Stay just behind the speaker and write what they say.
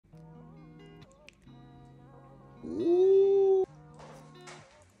Ooh.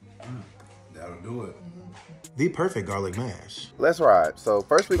 That'll do it. The perfect garlic mash. Let's ride. So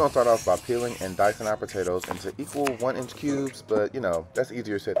first we're gonna start off by peeling and dicing our potatoes into equal 1-inch cubes, but you know, that's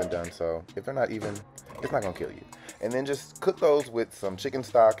easier said than done. So if they're not even, it's not gonna kill you. And then just cook those with some chicken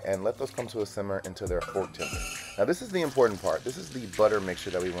stock and let those come to a simmer until they're fork tender. Now this is the important part. This is the butter mixture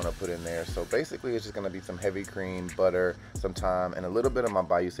that we wanna put in there. So basically it's just gonna be some heavy cream, butter, some thyme, and a little bit of my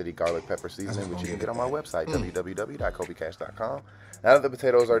Bayou City garlic pepper seasoning, which you can get on my website, www.kobecash.com. Now that the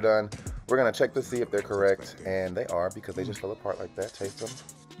potatoes are done, we're gonna check to see if they're correct, and they are because they just fell apart like that. Taste them.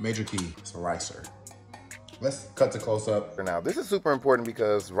 Major key, it's a ricer. Let's cut to close up. Now, this is super important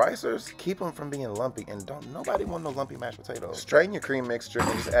because ricers keep them from being lumpy, and nobody want no lumpy mashed potatoes. Strain your cream mixture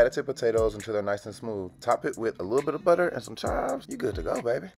and just add it to potatoes until they're nice and smooth. Top it with a little bit of butter and some chives. You good to go, baby.